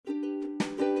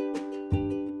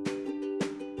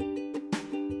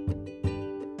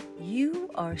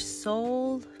are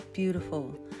soul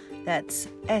beautiful. That's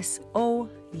SOUL,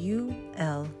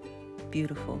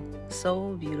 beautiful,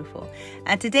 soul beautiful.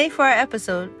 And today for our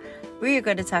episode, we are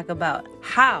going to talk about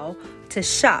how to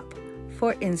shop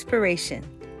for inspiration.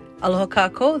 Aloha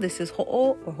kako, this is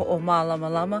Ho'o or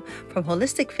Ho'omalamalama from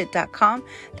holisticfit.com.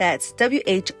 That's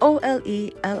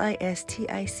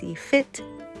WHOLELISTIC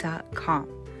fit.com.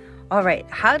 All right,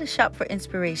 how to shop for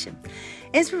inspiration.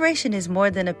 Inspiration is more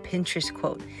than a Pinterest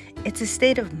quote. It's a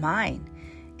state of mind.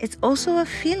 It's also a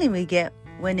feeling we get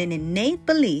when an innate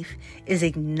belief is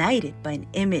ignited by an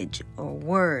image or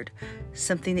word,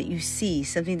 something that you see,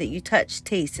 something that you touch,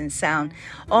 taste, and sound.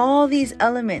 All these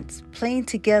elements playing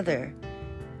together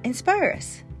inspire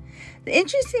us. The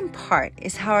interesting part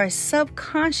is how our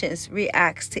subconscious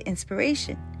reacts to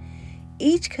inspiration.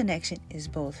 Each connection is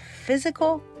both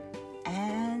physical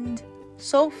and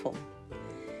soulful.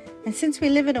 And since we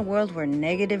live in a world where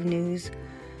negative news,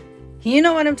 you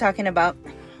know what I'm talking about,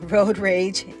 road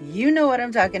rage, you know what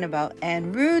I'm talking about,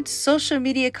 and rude social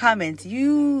media comments,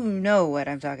 you know what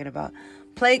I'm talking about,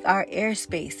 plague our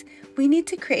airspace, we need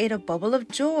to create a bubble of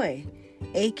joy,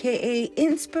 aka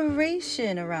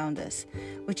inspiration around us,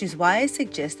 which is why I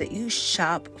suggest that you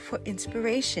shop for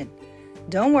inspiration.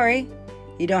 Don't worry,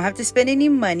 you don't have to spend any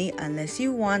money unless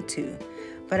you want to.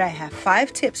 But I have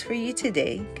 5 tips for you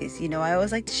today, because you know I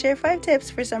always like to share 5 tips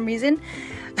for some reason.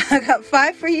 I got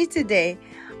 5 for you today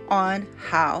on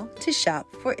how to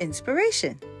shop for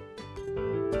inspiration.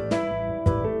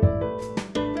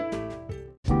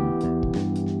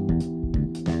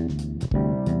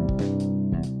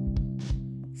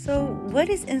 So what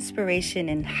is inspiration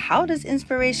and how does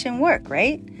inspiration work,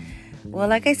 right? Well,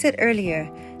 like I said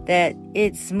earlier, that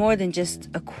it's more than just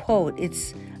a quote.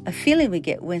 It's a feeling we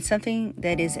get when something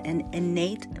that is an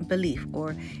innate belief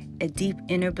or a deep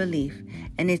inner belief,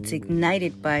 and it's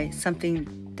ignited by something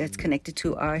that's connected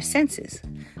to our senses,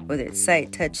 whether it's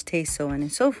sight, touch, taste, so on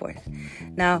and so forth.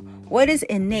 Now, what is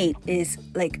innate is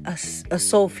like a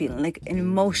soul feeling, like an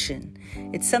emotion.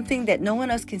 It's something that no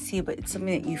one else can see, but it's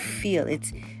something that you feel.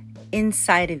 It's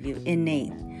inside of you,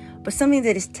 innate. But something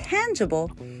that is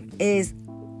tangible is,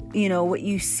 you know, what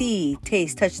you see,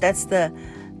 taste, touch. That's the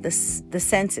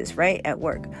senses, right, at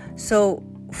work. So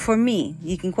for me,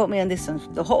 you can quote me on this one,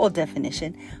 the whole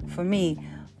definition. For me,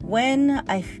 when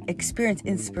I experience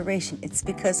inspiration, it's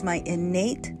because my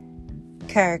innate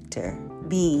character,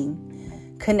 being,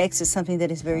 connects to something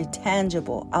that is very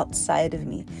tangible outside of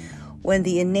me. When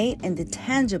the innate and the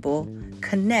tangible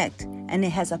connect, and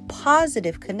it has a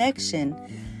positive connection,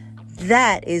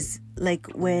 that is like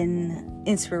when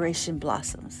inspiration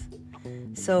blossoms.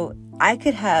 So I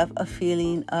could have a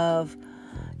feeling of,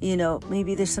 you know,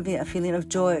 maybe there's a feeling of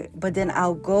joy, but then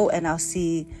I'll go and I'll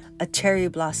see a cherry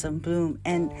blossom bloom,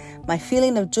 and my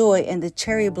feeling of joy and the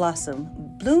cherry blossom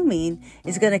blooming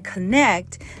is going to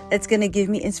connect. That's going to give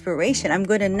me inspiration. I'm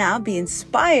going to now be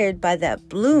inspired by that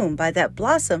bloom, by that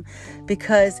blossom,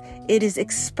 because it is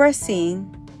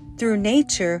expressing through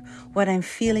nature what I'm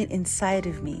feeling inside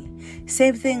of me.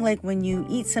 Same thing like when you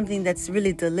eat something that's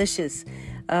really delicious,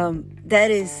 that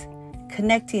is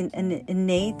connecting an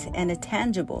innate and a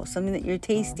tangible, something that you're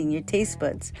tasting, your taste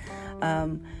buds,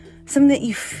 something that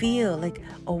you feel like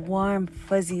a warm,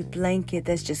 fuzzy blanket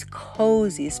that's just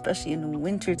cozy, especially in the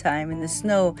wintertime in the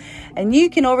snow. And you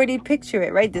can already picture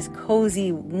it, right? This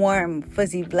cozy, warm,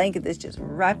 fuzzy blanket that's just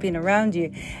wrapping around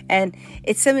you. And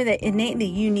it's something that innately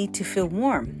you need to feel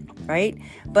warm, right?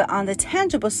 But on the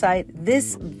tangible side,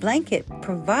 this blanket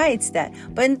provides that.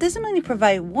 But it doesn't only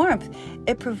provide warmth,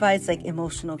 it provides like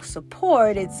emotional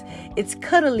support. It's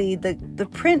cuddly, the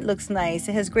print looks nice,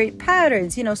 it has great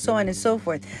patterns, you know, so on and so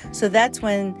forth. So that's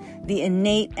when the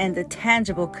innate and the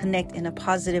tangible connect in a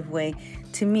positive way.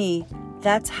 To me,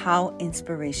 that's how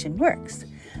inspiration works.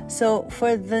 So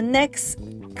for the next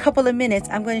couple of minutes,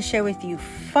 I'm going to share with you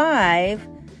 5,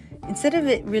 instead of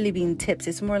it really being tips,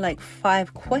 it's more like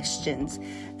 5 questions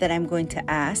that I'm going to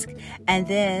ask. And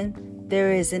then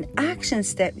there is an action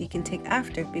step you can take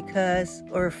after,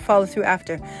 or follow through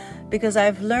after, because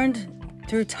I've learned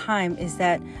through time is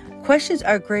that questions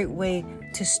are a great way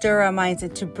to stir our minds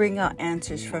and to bring out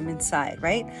answers from inside,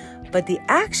 right? But the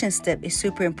action step is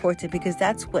super important because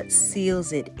that's what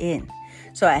seals it in.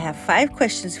 So I have 5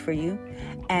 questions for you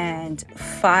and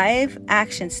 5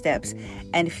 action steps.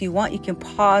 And if you want, you can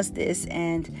pause this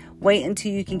and wait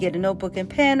until you can get a notebook and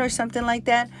pen or something like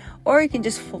that. Or you can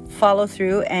just follow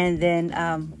through and then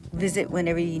visit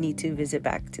whenever you need to visit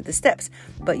back to the steps.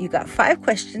 But you got 5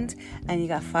 questions and you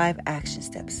got 5 action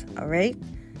steps. All right,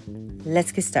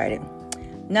 let's get started.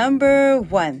 Number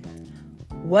 1,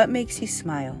 what makes you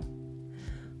smile?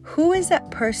 Who is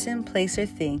that person, place, or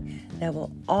thing that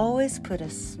will always put a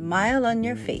smile on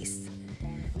your face.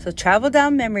 So travel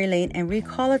down memory lane and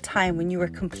recall a time when you were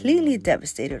completely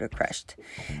devastated or crushed.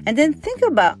 And then think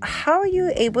about, how are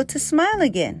you able to smile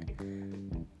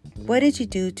again? What did you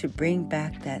do to bring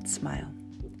back that smile?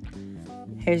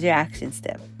 Here's your action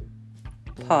step.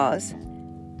 Pause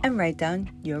and write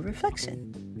down your reflection.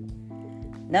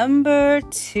 Number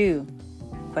 2,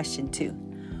 question 2.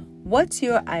 What's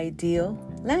your ideal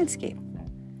landscape?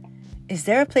 Is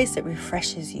there a place that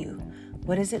refreshes you?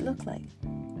 What does it look like?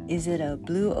 Is it a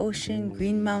blue ocean,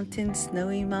 green mountain,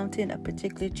 snowy mountain, a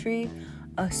particular tree,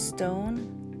 a stone?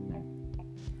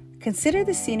 Consider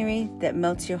the scenery that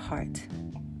melts your heart,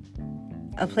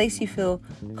 a place you feel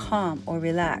calm or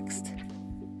relaxed,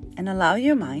 and allow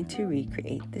your mind to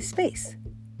recreate the space.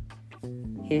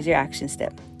 Here's your action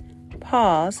step.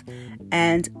 Pause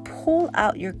and pull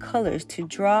out your colors to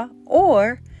draw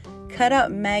or cut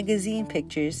out magazine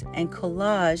pictures and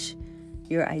collage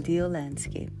your ideal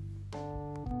landscape.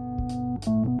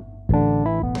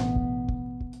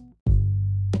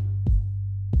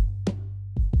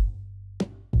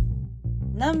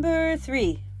 Number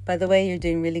 3. By the way, you're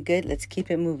doing really good. Let's keep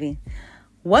it moving.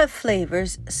 What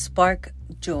flavors spark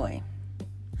joy?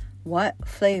 What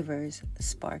flavors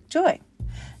spark joy?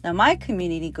 Now, my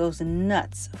community goes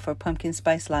nuts for pumpkin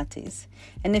spice lattes.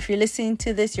 And if you're listening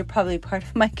to this, you're probably part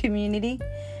of my community.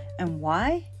 And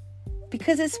why?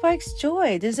 Because it sparks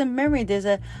joy. There's a memory. There's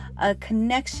a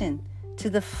connection to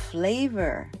the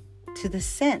flavor, to the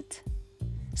scent.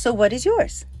 So what is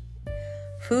yours?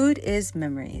 Food is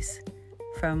memories.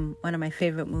 From one of my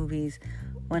favorite movies,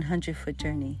 100-Foot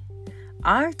Journey.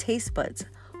 Our taste buds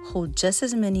hold just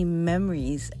as many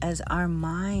memories as our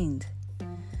mind.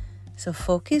 So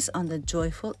focus on the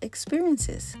joyful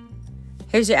experiences.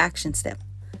 Here's your action step.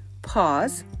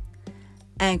 Pause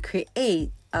and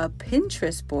create a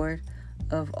Pinterest board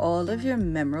of all of your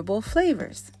memorable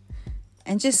flavors.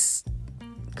 And just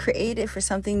create it for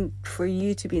something for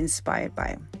you to be inspired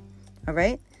by. All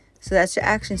right? So that's your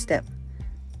action step.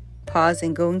 Pause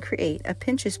and go and create a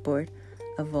Pinterest board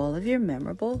of all of your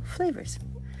memorable flavors.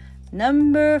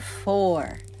 Number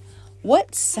 4.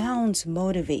 What sounds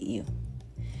motivate you?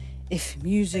 If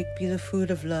music be the food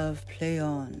of love, play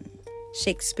on.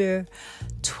 Shakespeare,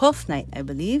 Twelfth Night, I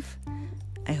believe.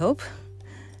 I hope.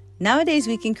 Nowadays,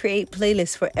 we can create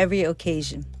playlists for every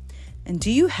occasion. And do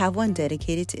you have one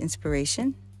dedicated to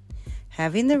inspiration?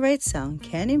 Having the right sound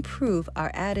can improve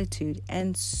our attitude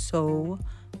and so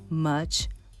much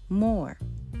more.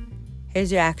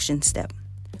 Here's your action step.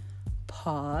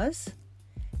 Pause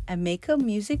and make a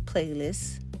music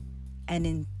playlist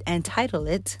and title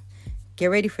it, get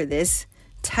ready for this,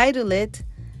 title it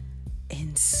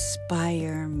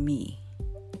Inspire Me.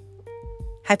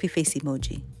 Happy face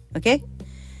emoji, okay?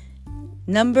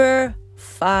 Number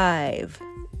 5.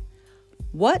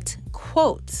 What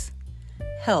quotes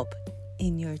help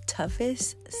in your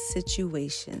toughest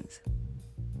situations?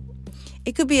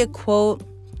 It could be a quote.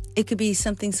 It could be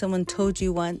something someone told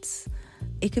you once.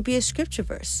 It could be a scripture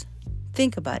verse.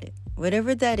 Think about it.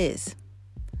 Whatever that is.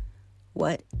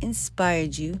 What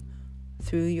inspired you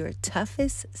through your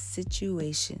toughest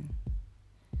situation?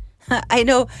 I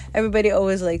know everybody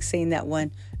always likes saying that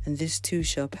one, and this too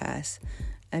shall pass.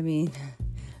 I mean,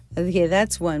 okay,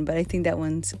 that's one, but I think that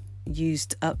one's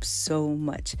used up so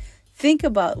much. Think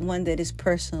about one that is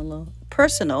personal,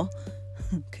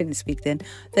 couldn't speak then,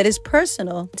 that is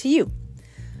personal to you.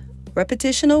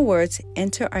 Repetitional words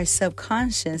enter our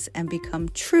subconscious and become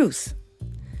truth.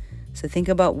 So think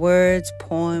about words,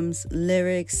 poems,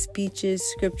 lyrics, speeches,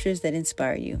 scriptures that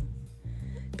inspire you.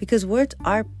 Because words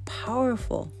are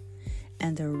powerful,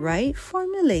 and the right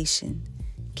formulation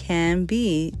can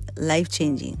be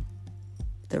life-changing.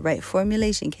 The right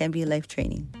formulation can be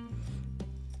life-training.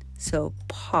 So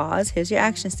pause. Here's your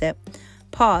action step.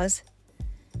 Pause.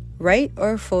 Write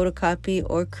or photocopy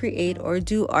or create or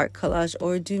do art collage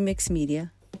or do mixed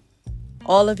media.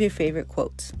 All of your favorite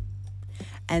quotes.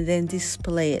 And then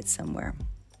display it somewhere.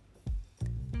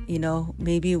 You know,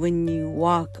 maybe when you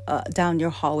walk down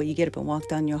your hallway, you get up and walk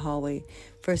down your hallway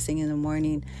first thing in the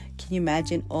morning. Can you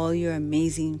imagine all your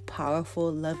amazing,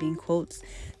 powerful, loving quotes?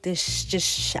 They're just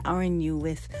showering you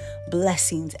with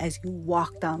blessings as you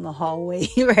walk down the hallway,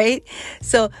 right?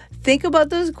 So think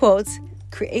about those quotes,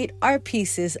 create art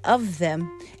pieces of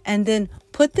them, and then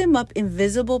put them up in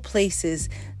visible places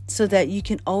so that you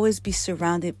can always be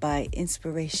surrounded by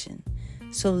inspiration.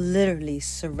 So literally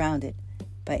surrounded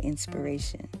by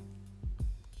inspiration.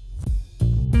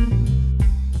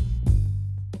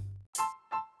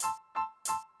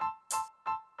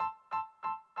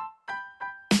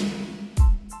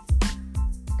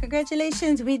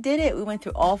 Congratulations, we did it. We went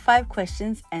through all 5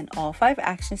 questions and all 5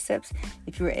 action steps.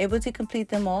 If you were able to complete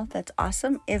them all, that's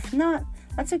awesome. If not,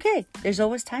 that's okay. There's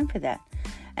always time for that.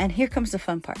 And here comes the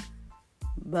fun part.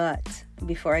 But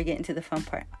before I get into the fun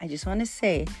part, I just want to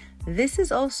say this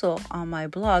is also on my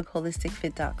blog,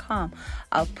 holisticfit.com.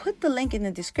 I'll put the link in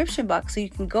the description box so you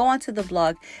can go onto the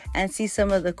blog and see some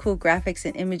of the cool graphics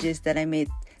and images that I made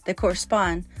that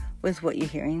correspond with what you're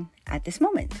hearing at this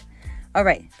moment. All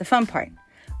right, the fun part.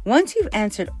 Once you've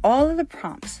answered all of the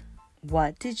prompts,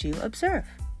 what did you observe?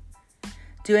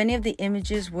 Do any of the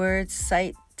images, words,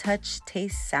 sight, touch,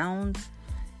 taste, sounds,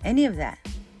 any of that,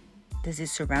 does it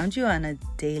surround you on a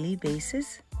daily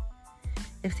basis?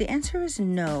 If the answer is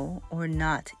no or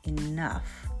not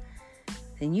enough,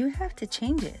 then you have to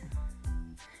change it.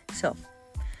 So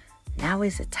now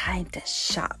is the time to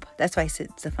shop. That's why I said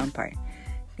it's the fun part.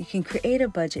 You can create a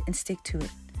budget and stick to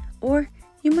it. Or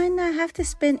you might not have to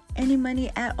spend any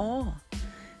money at all.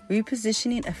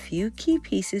 Repositioning a few key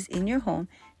pieces in your home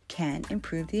can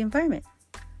improve the environment.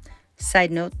 Side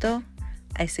note though,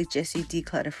 I suggest you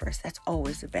declutter first. That's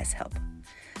always the best help.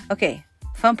 Okay,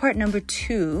 fun part number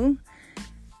 2,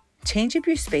 change up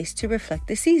your space to reflect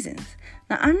the seasons.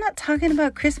 Now, I'm not talking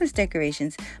about Christmas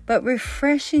decorations, but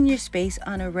refreshing your space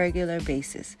on a regular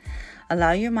basis.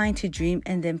 Allow your mind to dream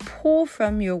and then pull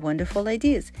from your wonderful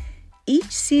ideas.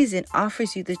 Each season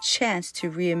offers you the chance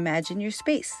to reimagine your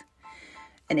space.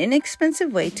 An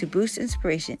inexpensive way to boost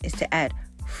inspiration is to add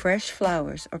fresh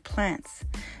flowers or plants.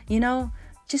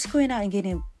 Just going out and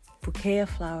getting a bouquet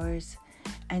of flowers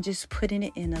and just putting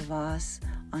it in a vase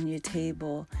on your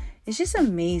table. It's just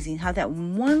amazing how that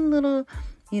one little,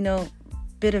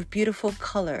 bit of beautiful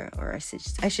color, or I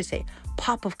should say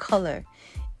pop of color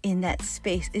in that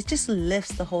space, it just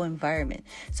lifts the whole environment.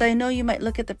 So I know you might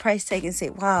look at the price tag and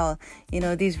say, wow,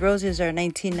 these roses are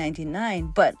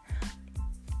 $19.99, but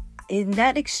in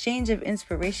that exchange of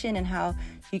inspiration and how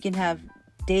you can have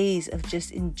days of just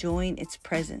enjoying its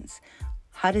presence,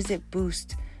 how does it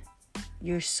boost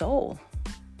your soul?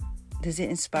 Does it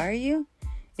inspire you?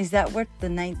 Is that worth the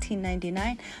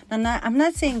 $19.99? Now, I'm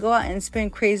not saying go out and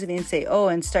spend crazily and say,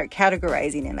 and start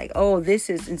categorizing it like,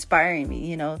 this is inspiring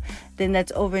me, then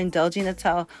that's overindulging. That's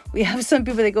how we have some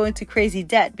people that go into crazy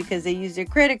debt because they use their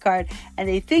credit card and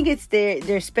they think it's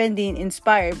they're spending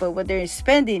inspired, but what they're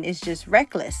spending is just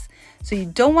reckless. So you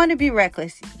don't want to be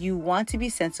reckless. You want to be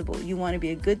sensible. You want to be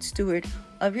a good steward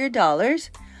of your dollars.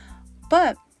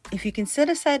 But if you can set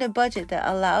aside a budget that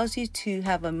allows you to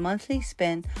have a monthly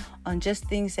spend on just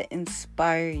things that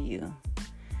inspire you,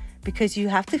 because you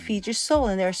have to feed your soul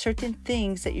and there are certain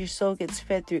things that your soul gets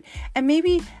fed through. And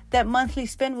maybe that monthly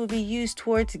spend will be used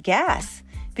towards gas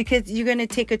because you're going to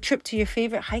take a trip to your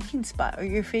favorite hiking spot or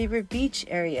your favorite beach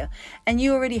area. And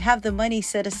you already have the money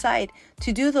set aside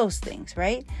to do those things,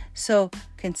 right? So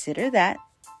consider that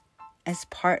as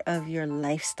part of your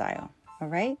lifestyle, all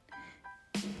right?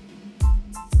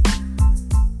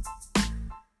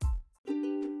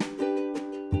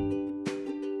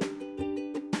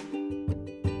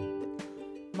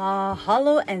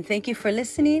 Mahalo and thank you for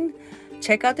listening.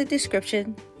 Check out the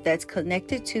description that's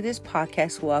connected to this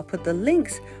podcast where I'll put the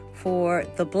links for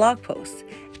the blog post.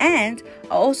 And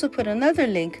I'll also put another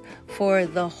link for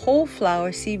the whole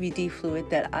flower CBD fluid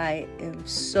that I am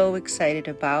so excited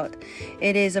about.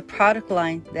 It is a product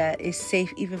line that is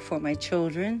safe even for my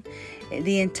children.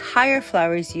 The entire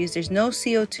flower is used. There's no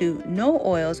CO2, no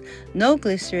oils, no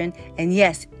glycerin, and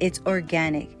yes, it's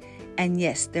organic. And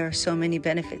yes, there are so many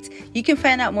benefits. You can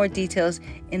find out more details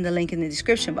in the link in the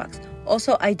description box.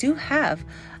 Also, I do have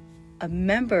a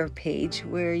member page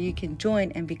where you can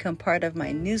join and become part of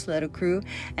my newsletter crew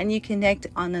and you connect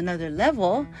on another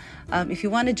level. If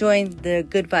you want to join the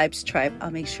Good Vibes tribe,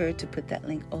 I'll make sure to put that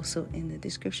link also in the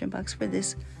description box for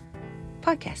this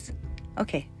podcast.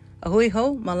 Okay. Ahui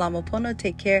ho, malamo pono,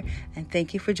 take care, and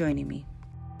thank you for joining me.